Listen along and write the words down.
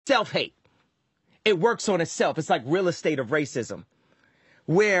Self-hate. It works on itself. It's like real estate of racism,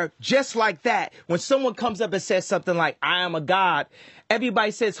 where just like that, when someone comes up and says something like, I am a God,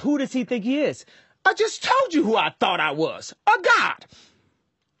 everybody says, who does he think he is? I just told you who I thought I was, a God.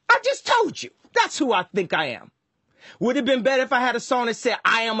 I just told you. That's who I think I am. Would it have been better if I had a song that said,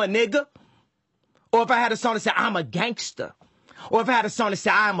 I am a nigga? Or if I had a song that said, I'm a gangster? Or if I had a song that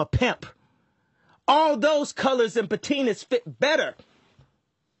said, I am a pimp? All those colors and patinas fit better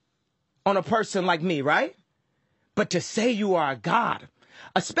on a person like me, right? But to say you are a God,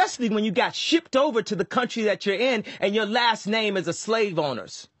 especially when you got shipped over to the country that you're in and your last name is a slave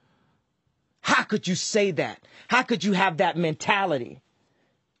owner's. How could you say that? How could you have that mentality?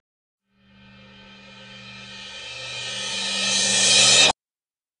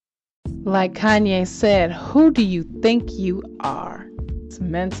 Like Kanye said, who do you think you are? It's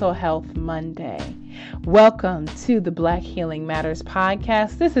Mental Health Monday. Welcome to the Black Healing Matters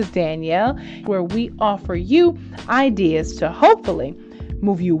podcast. This is Danielle, where we offer you ideas to hopefully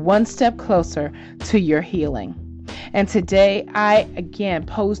move you one step closer to your healing. And today, I again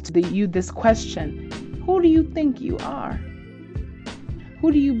pose to you this question. Who do you think you are?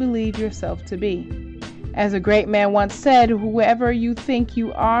 Who do you believe yourself to be? As a great man once said, whoever you think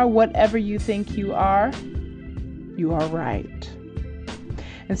you are, whatever you think you are right.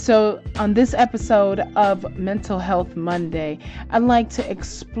 And so on this episode of Mental Health Monday, I'd like to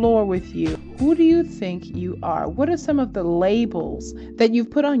explore with you, who do you think you are? What are some of the labels that you've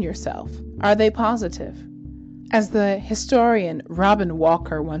put on yourself? Are they positive? As the historian Robin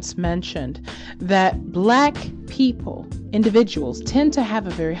Walker once mentioned, that Black people, individuals, tend to have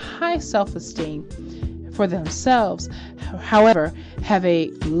a very high self-esteem for themselves, however, have a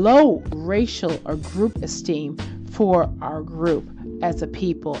low racial or group esteem for our group as a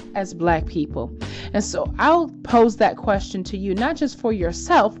people, as Black people. And so I'll pose that question to you, not just for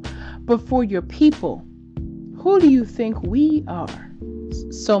yourself, but for your people. Who do you think we are?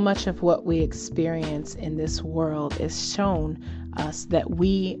 So much of what we experience in this world is shown us that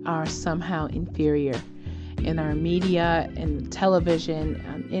we are somehow inferior. In our media, in television,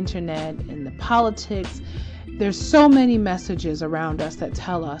 on internet, in the politics, there's so many messages around us that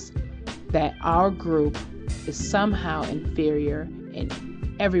tell us that our group is somehow inferior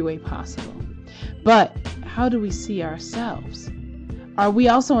in every way possible. But how do we see ourselves? Are we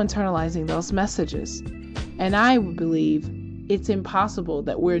also internalizing those messages? And I believe it's impossible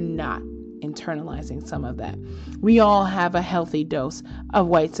that we're not internalizing some of that. We all have a healthy dose of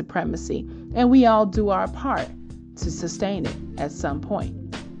white supremacy, and we all do our part to sustain it at some point.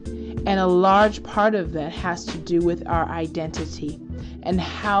 And a large part of that has to do with our identity and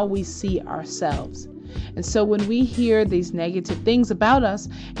how we see ourselves. And so when we hear these negative things about us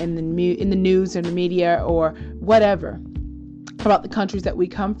in the news or the media or whatever about the countries that we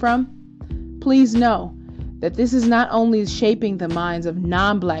come from, please know that this is not only shaping the minds of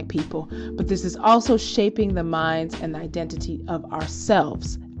non-Black people, but this is also shaping the minds and the identity of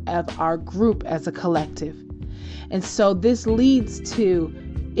ourselves, of our group as a collective. And so this leads to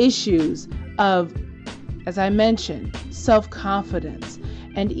issues of, as I mentioned, self-confidence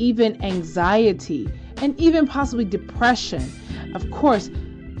and even anxiety and even possibly depression. Of course,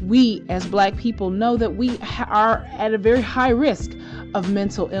 we as Black people know that we are at a very high risk of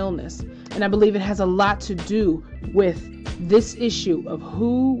mental illness. And I believe it has a lot to do with this issue of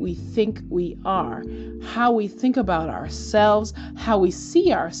who we think we are, how we think about ourselves, how we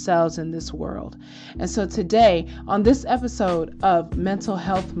see ourselves in this world. And so today, on this episode of Mental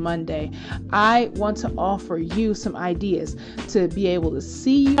Health Monday, I want to offer you some ideas to be able to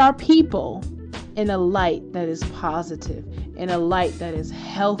see our people in a light that is positive, in a light that is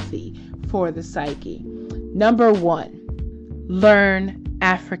healthy for the psyche. Number one, learn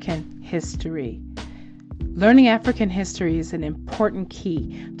African history. Learning African history is an important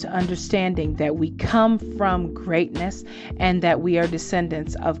key to understanding that we come from greatness and that we are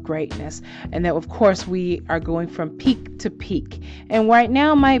descendants of greatness. And that, of course, we are going from peak to peak. And right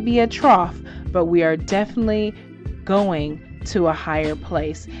now might be a trough, but we are definitely going to a higher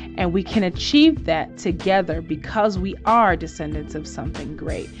place. And we can achieve that together because we are descendants of something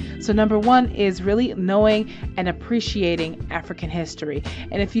great. So number one is really knowing and appreciating African history.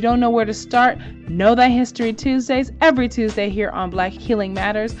 And if you don't know where to start, Know Thy History Tuesdays. Every Tuesday here on Black Healing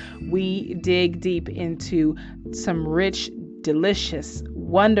Matters, we dig deep into some rich, delicious,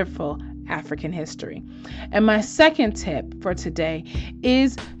 wonderful African history. And my second tip for today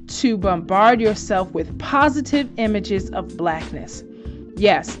is to bombard yourself with positive images of Blackness.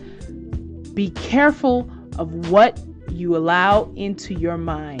 Yes, be careful of what you allow into your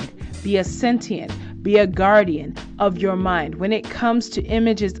mind. Be a sentient, Be a guardian of your mind when it comes to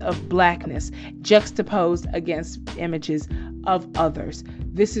images of blackness juxtaposed against images of others.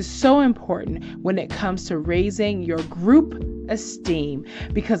 This is so important when it comes to raising your group esteem,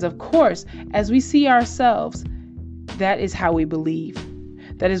 because of course, as we see ourselves, that is how we believe.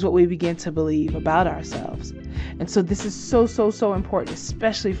 That is what we begin to believe about ourselves. And so this is so important,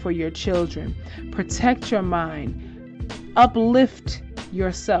 especially for your children. Protect your mind. Uplift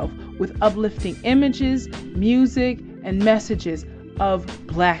yourself with uplifting images, music, and messages of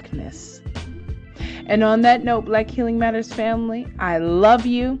blackness. And on that note, Black Healing Matters family, I love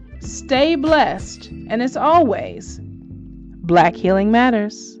you. Stay blessed. And as always, Black Healing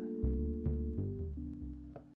Matters.